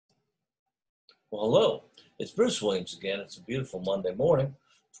Well, hello. It's Bruce Williams again. It's a beautiful Monday morning,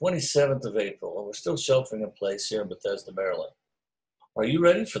 27th of April, and we're still sheltering in place here in Bethesda, Maryland. Are you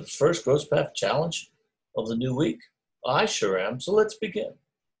ready for the first Growth Path Challenge of the new week? I sure am, so let's begin.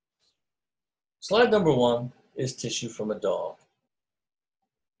 Slide number 1 is tissue from a dog.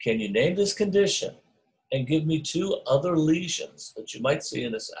 Can you name this condition and give me 2 other lesions that you might see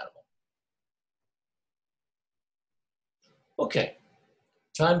in this animal? Okay,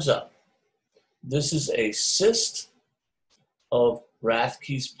 time's up. This is a cyst of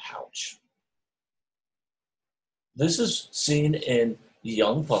Rathke's pouch. This is seen in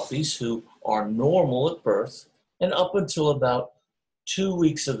young puppies who are normal at birth and up until about 2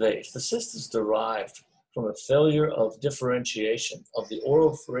 weeks of age. The cyst is derived from a failure of differentiation of the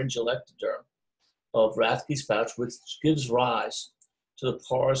oropharyngeal ectoderm of Rathke's pouch, which gives rise to the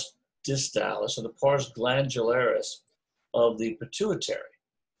pars distalis or the pars glandularis of the pituitary.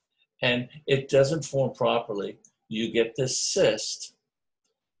 And it doesn't form properly. You get this cyst,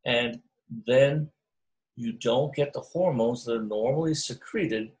 and then you don't get the hormones that are normally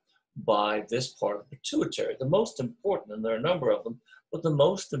secreted by this part of the pituitary. The most important, and there are a number of them, but the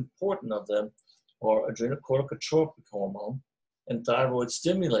most important of them are adrenocorticotropic hormone and thyroid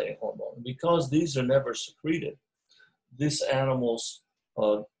stimulating hormone. Because these are never secreted, this animal's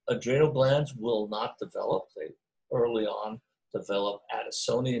adrenal glands will not develop. They early on develop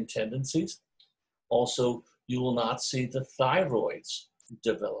Addisonian tendencies. Also, you will not see the thyroids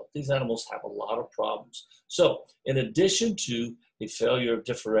develop. These animals have a lot of problems. So, in addition to a failure of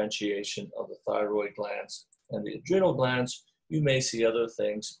differentiation of the thyroid glands and the adrenal glands, you may see other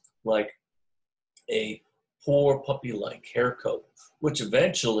things like a poor puppy-like hair coat, which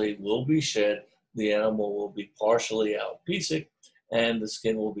eventually will be shed. The animal will be partially alopecia, and the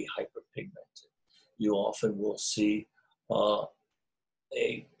skin will be hyperpigmented. You often will see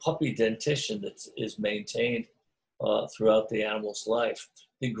a puppy dentition that is maintained throughout the animal's life.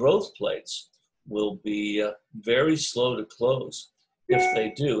 The growth plates will be very slow to close if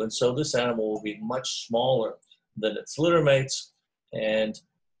they do, and so this animal will be much smaller than its litter mates, and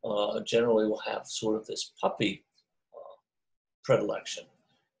generally will have sort of this puppy predilection.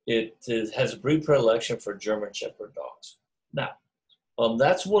 It has a breed predilection for German Shepherd dogs. Now,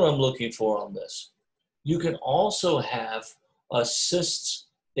 that's what I'm looking for on this. You can also have cysts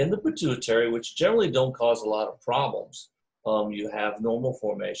in the pituitary, which generally don't cause a lot of problems. You have normal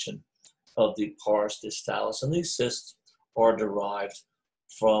formation of the pars distalis, and these cysts are derived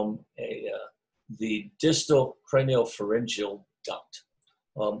from the distal craniopharyngeal duct.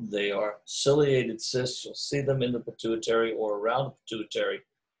 They are ciliated cysts. You'll see them in the pituitary or around the pituitary,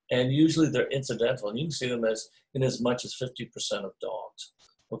 and usually they're incidental, and you can see them in as much as 50% of dogs.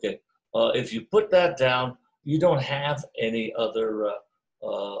 Okay, if you put that down, you don't have any other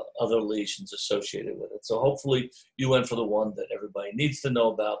lesions associated with it. So hopefully you went for the one that everybody needs to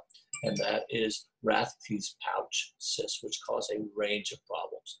know about, and that is Rathke's pouch cysts, which cause a range of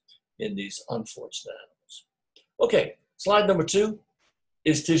problems in these unfortunate animals. Okay, slide number 2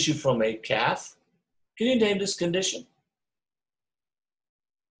 is tissue from a calf. Can you name this condition?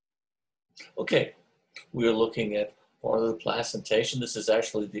 Okay, we are looking at part of the placentation. This is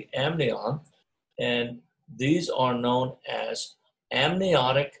actually the amnion, and these are known as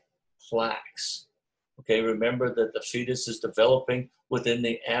amniotic plaques. Okay, remember that the fetus is developing within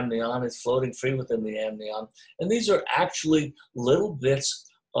the amnion, it's floating free within the amnion, and these are actually little bits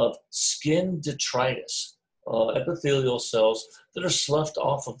of skin detritus, epithelial cells that are sloughed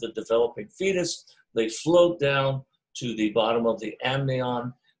off of the developing fetus. They float down to the bottom of the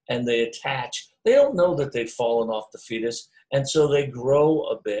amnion and they attach. They don't know that they've fallen off the fetus, and so they grow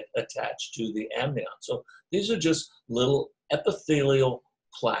a bit attached to the amnion. So these are just little epithelial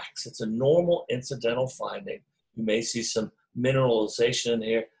plaques. It's a normal incidental finding. You may see some mineralization in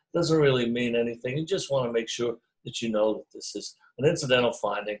here. Doesn't really mean anything. You just want to make sure that you know that this is an incidental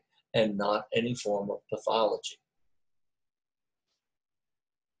finding and not any form of pathology.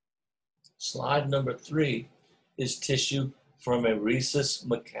 Slide number 3 is tissue from a rhesus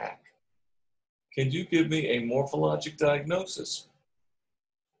macaque. Can you give me a morphologic diagnosis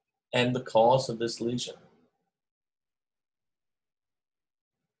and the cause of this lesion?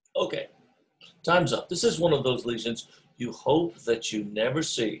 Okay, time's up. This is one of those lesions you hope that you never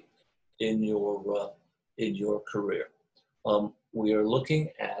see in your career. We are looking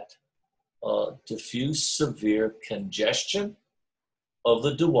at diffuse severe congestion of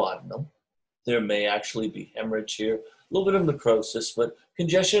the duodenum. There may actually be hemorrhage here, a little bit of necrosis, but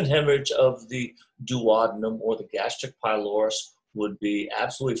congestion hemorrhage of the duodenum or the gastric pylorus would be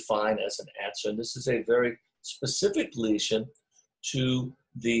absolutely fine as an answer. And this is a very specific lesion to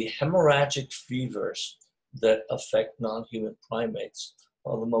the hemorrhagic fevers that affect non-human primates,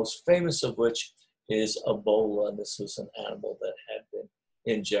 the most famous of which is Ebola. And this was an animal that had been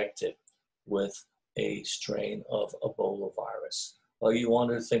injected with a strain of Ebola virus. You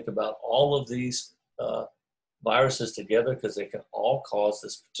want to think about all of these viruses together because they can all cause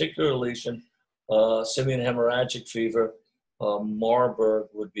this particular lesion. Simian hemorrhagic fever, Marburg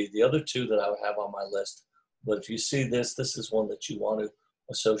would be the other two that I would have on my list. But if you see this, this is one that you want to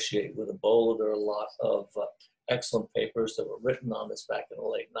associate with Ebola. There are a lot of excellent papers that were written on this back in the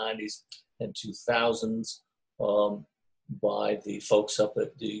late 90s and 2000s by the folks up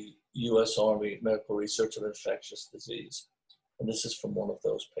at the U.S. Army Medical Research of Infectious Disease. And this is from one of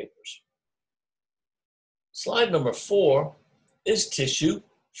those papers. Slide number 4 is tissue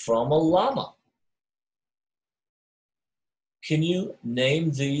from a llama. Can you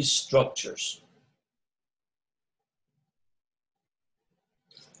name these structures?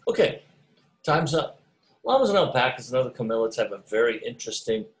 Okay, time's up. Llamas and alpacas and other camelids have a very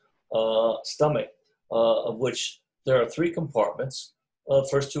interesting stomach, of which there are 3 compartments.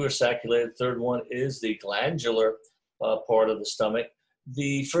 First 2 are sacculated. Third one is the glandular part of the stomach.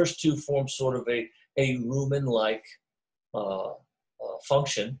 The first 2 form sort of a rumen-like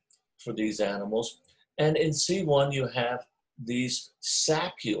function for these animals. And in C1, you have these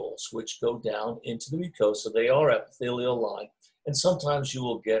saccules, which go down into the mucosa. They are epithelial lined. And sometimes you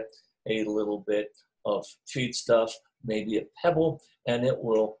will get a little bit of feedstuff, maybe a pebble, and it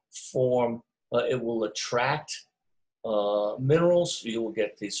will form, it will attract minerals. You will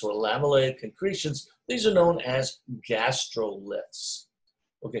get these sort of lamellated concretions. These are known as gastroliths.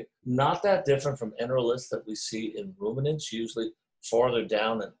 Okay, not that different from enteroliths that we see in ruminants, usually farther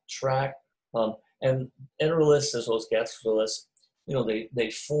down in the tract. And enteroliths as well as gastroliths, you know,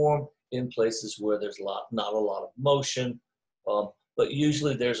 they form in places where there's not a lot of motion, but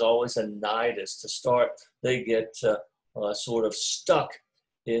usually there's always a nidus to start. They get sort of stuck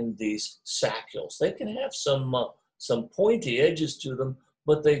in these saccules. They can have some pointy edges to them,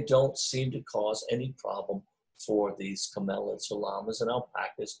 but they don't seem to cause any problem for these camelids. So llamas and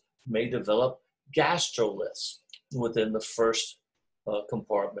alpacas may develop gastroliths within the first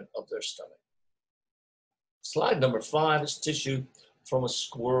compartment of their stomach. Slide number 5 is tissue from a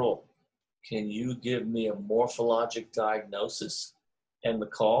squirrel. Can you give me a morphologic diagnosis and the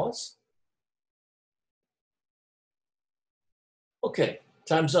cause? Okay,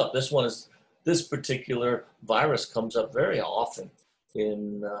 time's up. This particular virus comes up very often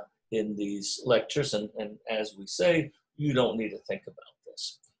in these lectures, and as we say, you don't need to think about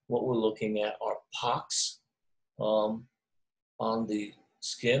this. What we're looking at are pox on the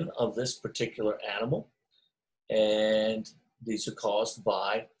skin of this particular animal, and these are caused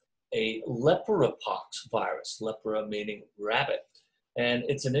by a lepropox virus, lepra meaning rabbit. And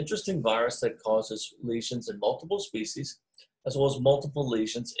it's an interesting virus that causes lesions in multiple species, as well as multiple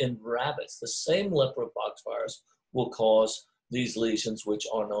lesions in rabbits. The same lepropox virus will cause these lesions, which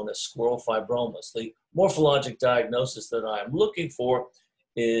are known as squirrel fibromas. The morphologic diagnosis that I am looking for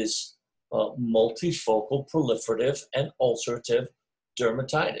is multifocal proliferative and ulcerative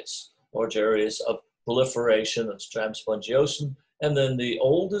dermatitis, large areas of proliferation of stram spongiosum, and then the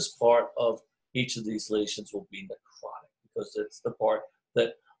oldest part of each of these lesions will be necrotic, because it's the part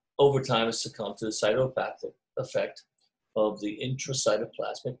that over time has succumbed to the cytopathic effect of the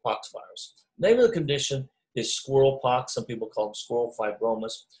intracytoplasmic poxvirus. The name of the condition is squirrel pox. Some people call them squirrel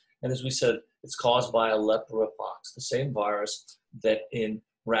fibromas. And as we said, it's caused by a lepropox, the same virus that in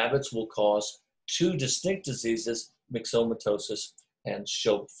rabbits will cause 2 distinct diseases, myxomatosis and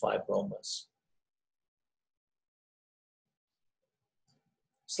Shope fibromas.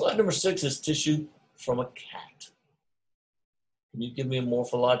 Slide number 6 is tissue from a cat. Can you give me a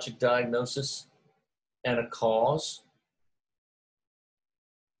morphologic diagnosis and a cause?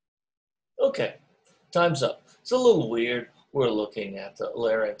 Okay, time's up. It's a little weird. We're looking at the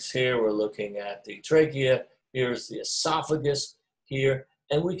larynx here. We're looking at the trachea. Here's the esophagus here.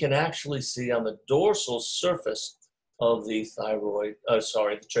 And we can actually see on the dorsal surface of the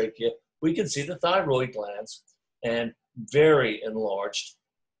the trachea, we can see the thyroid glands and very enlarged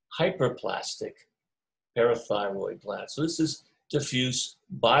hyperplastic parathyroid glands. So this is diffuse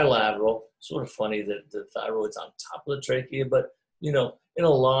bilateral. Sort of funny that the thyroid's on top of the trachea, but you know, in a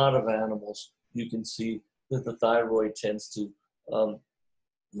lot of animals, you can see that the thyroid tends to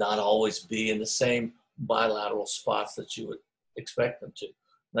not always be in the same bilateral spots that you would expect them to.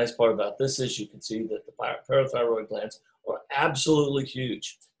 Nice part about this is you can see that the parathyroid glands are absolutely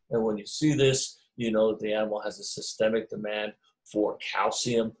huge. And when you see this, you know that the animal has a systemic demand for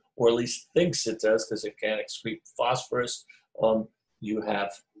calcium, or at least thinks it does because it can't excrete phosphorus. you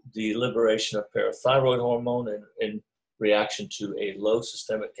have the liberation of parathyroid hormone in reaction to a low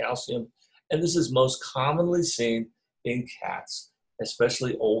systemic calcium. And this is most commonly seen in cats,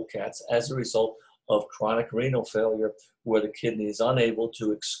 especially old cats, as a result of chronic renal failure, where the kidney is unable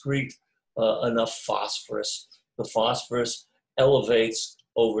to excrete enough phosphorus. The phosphorus elevates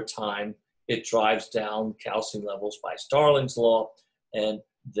over time. It drives down calcium levels by Starling's law, and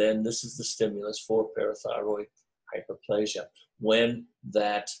then this is the stimulus for parathyroid hyperplasia. When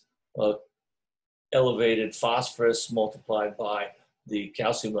that elevated phosphorus multiplied by the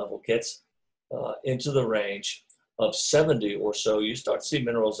calcium level gets into the range of 70 or so, you start to see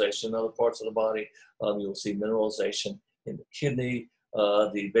mineralization in other parts of the body. You'll see mineralization in the kidney,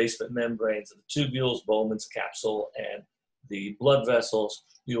 the basement membranes of the tubules, Bowman's capsule, and the blood vessels.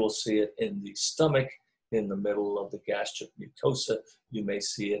 You will see it in the stomach, in the middle of the gastric mucosa. You may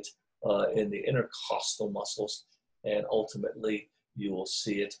see it in the intercostal muscles, and ultimately you will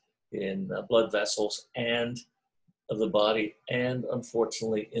see it in blood vessels and of the body, and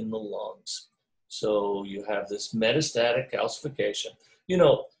unfortunately in the lungs. So you have this metastatic calcification. You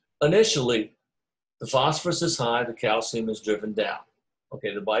know, initially the phosphorus is high, the calcium is driven down.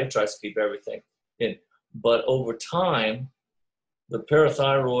 Okay, the body tries to keep everything in, but over time, the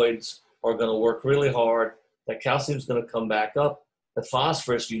parathyroids are going to work really hard. That calcium is going to come back up. The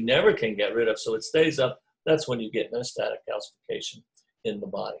phosphorus you never can get rid of, so it stays up. That's when you get metastatic calcification in the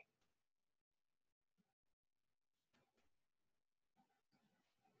body.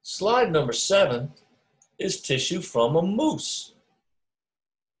 Slide number 7 is tissue from a moose.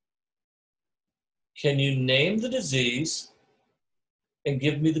 Can you name the disease and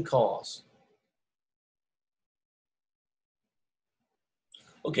give me the cause?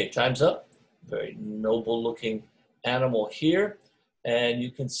 Okay, time's up. Very noble looking animal here. And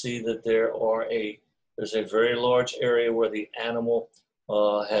you can see that there's a very large area where the animal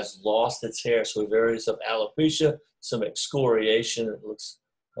has lost its hair. So we have areas of alopecia, some excoriation. It looks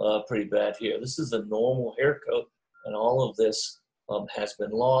pretty bad here. This is a normal hair coat, and all of this has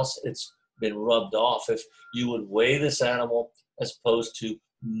been lost. It's been rubbed off. If you would weigh this animal as opposed to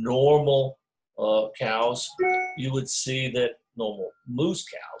normal cows, you would see that normal moose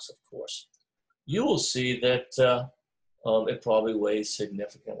cows, of course, you will see that it probably weighs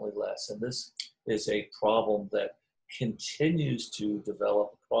significantly less. And this is a problem that continues to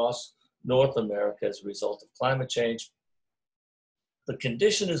develop across North America as a result of climate change. The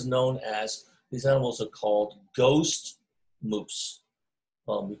condition is known as, these animals are called ghost moose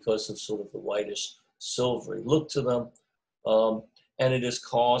because of sort of the whitish silvery look to them. And it is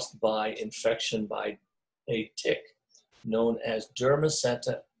caused by infection by a tick known as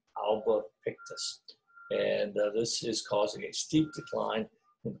Dermacentor albopictus. And this is causing a steep decline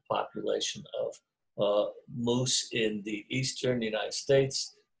in the population of moose in the eastern United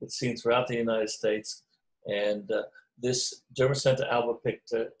States. It's seen throughout the United States. And this Dermacentor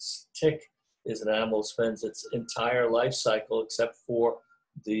albopictus tick is an animal that spends its entire life cycle, except for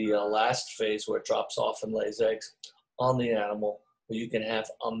the last phase where it drops off and lays eggs, on the animal. But you can have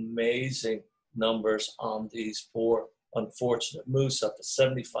amazing numbers on these poor, unfortunate moose, up to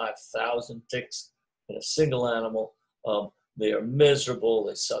 75,000 ticks in a single animal. They are miserable,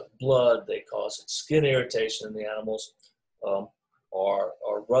 they suck blood, they cause skin irritation, and the animals are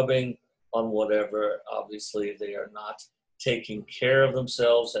rubbing on whatever. Obviously, they are not taking care of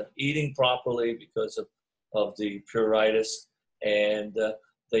themselves and eating properly because of the pruritus, and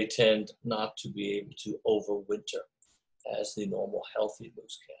they tend not to be able to overwinter as the normal healthy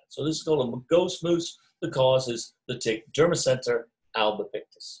moose can. So this is called a ghost moose. The cause is the tick Dermacentor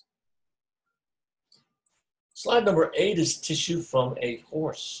albopictus. Slide number 8 is tissue from a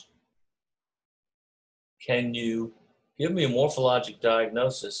horse. Can you give me a morphologic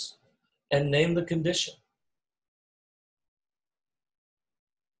diagnosis and name the condition?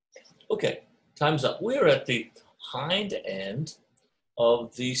 Okay, time's up. We're at the hind end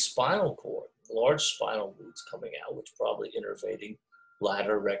of the spinal cord, large spinal roots coming out, which probably innervating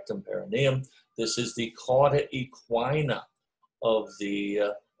bladder, rectum, perineum. This is the cauda equina of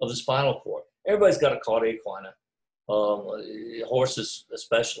the spinal cord. Everybody's got a cauda equina, horses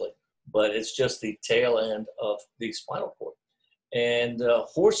especially, but it's just the tail end of the spinal cord. And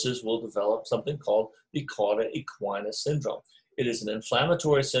horses will develop something called the cauda equina syndrome. It is an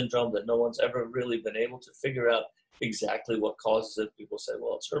inflammatory syndrome that no one's ever really been able to figure out exactly what causes it. People say,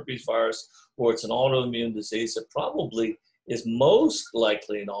 well, it's herpes virus or it's an autoimmune disease. It probably is most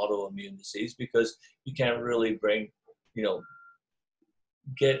likely an autoimmune disease because you can't really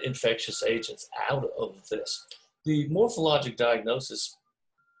get infectious agents out of this. The morphologic diagnosis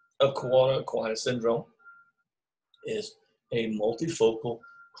of cauda equina syndrome is a multifocal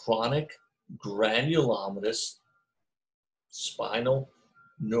chronic granulomatous spinal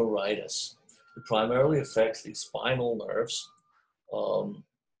neuritis. It primarily affects the spinal nerves,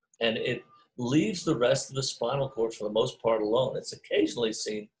 and it leaves the rest of the spinal cord for the most part alone. It's occasionally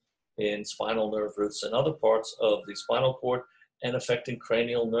seen in spinal nerve roots and other parts of the spinal cord and affecting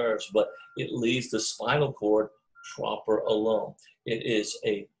cranial nerves, but it leaves the spinal cord proper alone. It is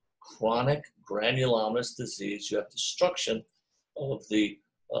a chronic granulomatous disease. You have destruction of the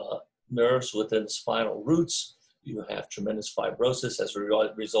nerves within the spinal roots. You have tremendous fibrosis as a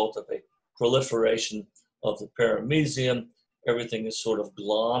result of a proliferation of the paramecium. Everything is sort of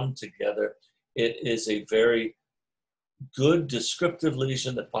glommed together. It is a very good descriptive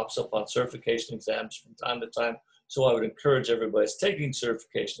lesion that pops up on certification exams from time to time. So I would encourage everybody who's taking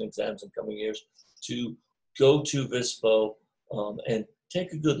certification exams in coming years to go to VISPO and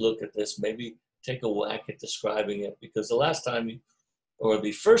take a good look at this. Maybe take a whack at describing it, because the last time you, or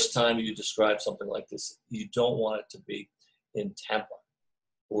the first time you describe something like this, you don't want it to be in Tampa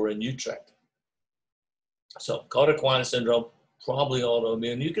or in Utrecht. So Cauda-Equina syndrome, probably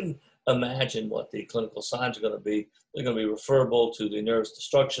autoimmune. You can imagine what the clinical signs are going to be. They're going to be referable to the nerve's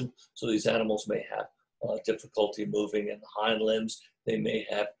destruction. So these animals may have difficulty moving in the hind limbs. They may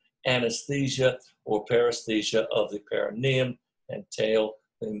have anesthesia or paresthesia of the perineum and tail.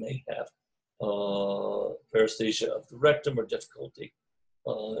 They may have paresthesia of the rectum or difficulty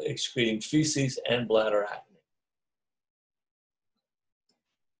excreting feces and bladder acne.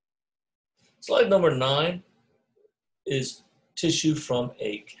 Slide number 9 is tissue from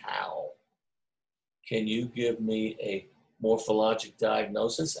a cow. Can you give me a morphologic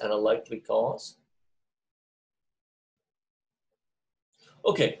diagnosis and a likely cause?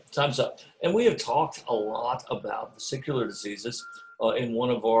 Okay, time's up. And we have talked a lot about vesicular diseases. In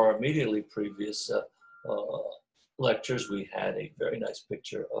one of our immediately previous lectures, we had a very nice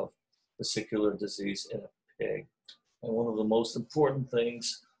picture of vesicular disease in a pig. And one of the most important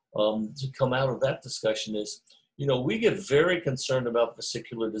things to come out of that discussion is, you know, we get very concerned about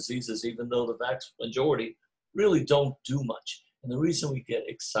vesicular diseases, even though the vast majority really don't do much. And the reason we get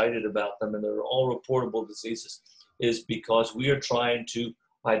excited about them, and they're all reportable diseases, is because we are trying to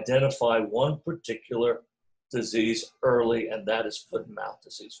identify one particular disease early, and that is foot and mouth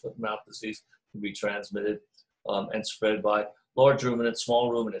disease. Foot and mouth disease can be transmitted and spread by large ruminants,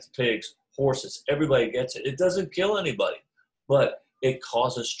 small ruminants, pigs, horses. Everybody gets it. It doesn't kill anybody, but it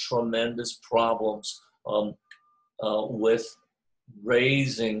causes tremendous problems with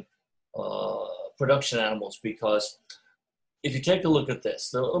raising production animals, because if you take a look at this,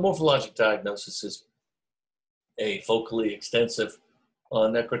 the morphologic diagnosis is a focally extensive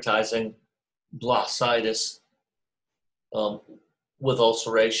necrotizing glossitis with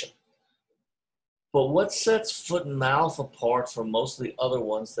ulceration. But what sets foot and mouth apart from most of the other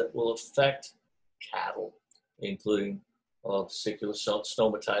ones that will affect cattle, including vesicular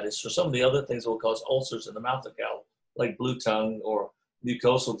stomatitis or some of the other things that will cause ulcers in the mouth of cattle, like blue tongue or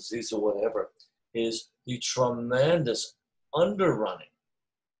mucosal disease or whatever, is the tremendous underrunning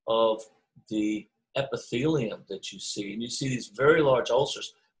of the epithelium that you see. And you see these very large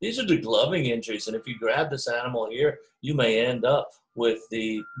ulcers. These are degloving injuries, and if you grab this animal here, you may end up with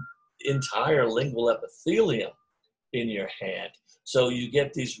the entire lingual epithelium in your hand. So you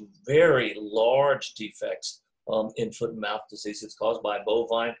get these very large defects in foot and mouth disease. It's caused by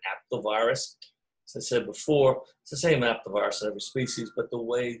bovine aptovirus. As I said before, it's the same aptovirus in every species, but the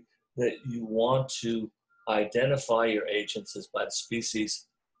way that you want to identify your agents is by the species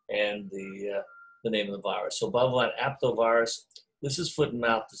and the name of the virus. So bovine aptovirus, this is foot and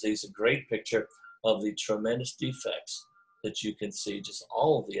mouth disease, a great picture of the tremendous defects that you can see. Just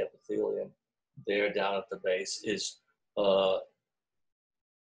all of the epithelium there down at the base is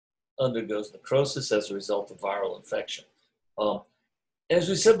undergoes necrosis as a result of viral infection. As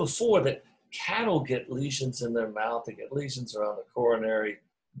we said before, that cattle get lesions in their mouth, they get lesions around the coronary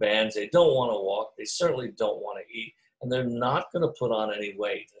bands. They don't want to walk, they certainly don't want to eat, and they're not going to put on any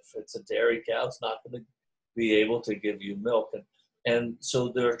weight. If it's a dairy cow, it's not going to be able to give you milk. And so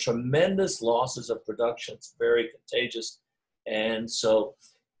there are tremendous losses of production. It's very contagious. And so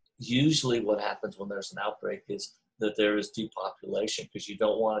usually what happens when there's an outbreak is that there is depopulation, because you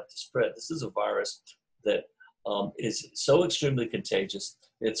don't want it to spread. This is a virus that is so extremely contagious.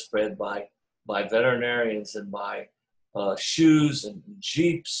 It's spread by veterinarians and by shoes and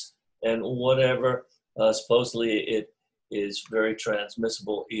jeeps and whatever. Supposedly it is very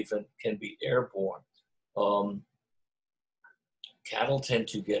transmissible, even can be airborne. Cattle tend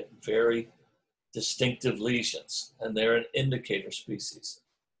to get very distinctive lesions, and they're an indicator species.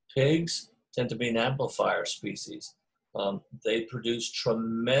 Pigs tend to be an amplifier species. They produce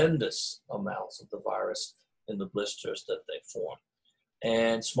tremendous amounts of the virus in the blisters that they form.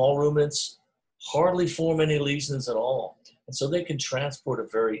 And small ruminants hardly form any lesions at all. And so they can transport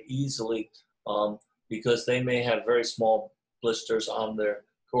it very easily because they may have very small blisters on their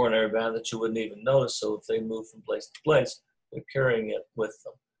coronary band that you wouldn't even notice. So if they move from place to place, they're carrying it with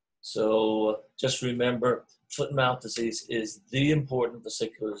them. So just remember, foot and mouth disease is the important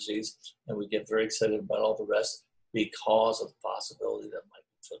vesicular disease, and we get very excited about all the rest because of the possibility that might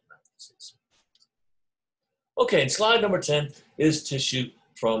be foot and mouth disease. Okay, and slide number 10 is tissue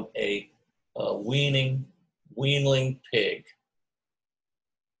from a weanling pig.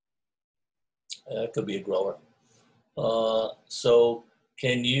 It could be a grower. So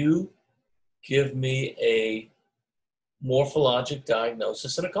can you give me a morphologic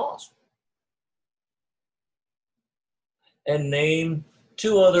diagnosis and a cause? And name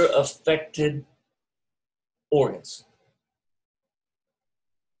 2 other affected organs.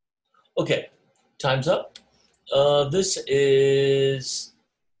 Okay, time's up. This is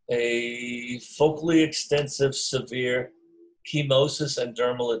a focally extensive severe chemosis and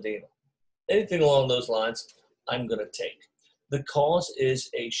dermal edema. Anything along those lines, I'm going to take. The cause is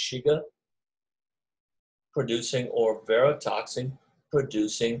a Shiga producing or verotoxin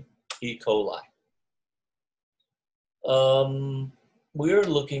producing E. coli. We're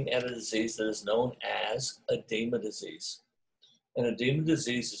looking at a disease that is known as edema disease. And edema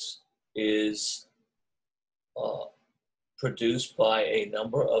disease is produced by a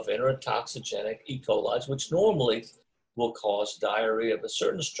number of enterotoxigenic E. coli, which normally will cause diarrhea, but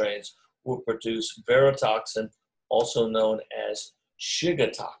certain strains will produce verotoxin, also known as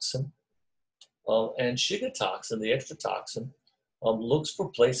Shiga toxin. And Shiga toxin, the extra toxin, looks for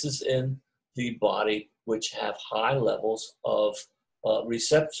places in the body which have high levels of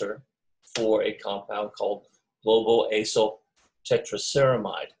receptor for a compound called globoacyl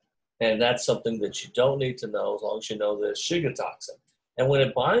tetraceramide. And that's something that you don't need to know as long as you know there's Shiga toxin. And when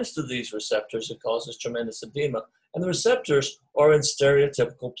it binds to these receptors, it causes tremendous edema. And the receptors are in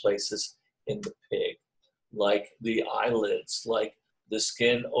stereotypical places in the pig, like the eyelids, like the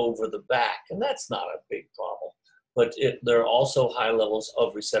skin over the back. And that's not a big problem. But there are also high levels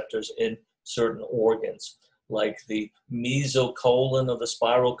of receptors in certain organs, like the mesocolon of the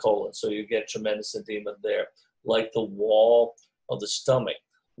spiral colon. So you get tremendous edema there, like the wall of the stomach,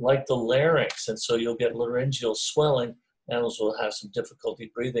 like the larynx. And so you'll get laryngeal swelling. Animals will have some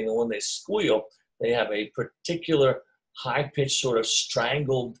difficulty breathing. And when they squeal, they have a particular high-pitched sort of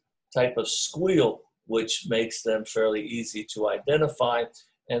strangled type of squeal, which makes them fairly easy to identify.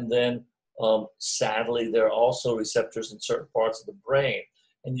 And then sadly, there are also receptors in certain parts of the brain.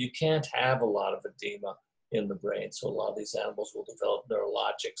 And you can't have a lot of edema in the brain. So a lot of these animals will develop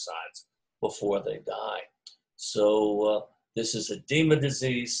neurologic signs before they die. So this is edema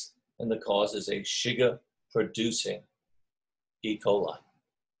disease, and the cause is a Shiga-producing E. coli.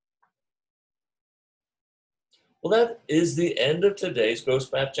 Well, that is the end of today's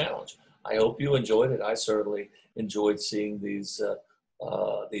Gross Math Challenge. I hope you enjoyed it. I certainly enjoyed seeing these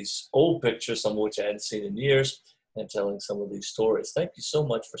old pictures, some of which I hadn't seen in years, and telling some of these stories. Thank you so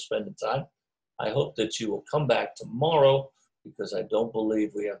much for spending time. I hope that you will come back tomorrow, because I don't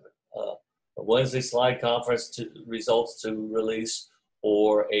believe we have a Wednesday slide conference results to release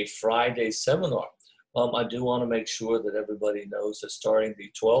or a Friday seminar. I do want to make sure that everybody knows that starting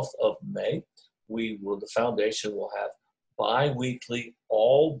the 12th of May, the foundation will have bi-weekly,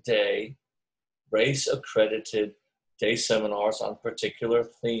 all-day, race-accredited day seminars on particular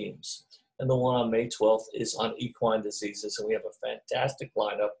themes. And the one on May 12th is on equine diseases. And we have a fantastic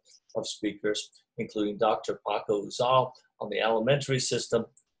lineup of speakers, including Dr. Paco Uzal on the alimentary system,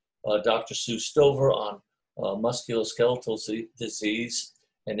 Dr. Sue Stover on musculoskeletal disease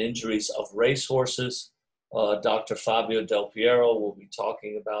and injuries of racehorses. Dr. Fabio Del Piero will be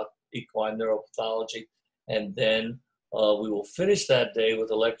talking about equine neuropathology. And then we will finish that day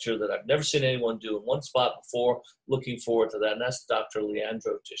with a lecture that I've never seen anyone do in one spot before. Looking forward to that. And that's Dr.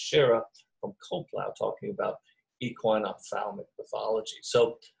 Leandro Teixeira from Coplau talking about equine ophthalmic pathology.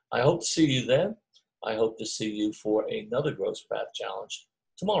 So I hope to see you then. I hope to see you for another Gross Math Challenge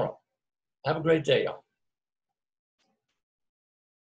tomorrow. Have a great day, y'all.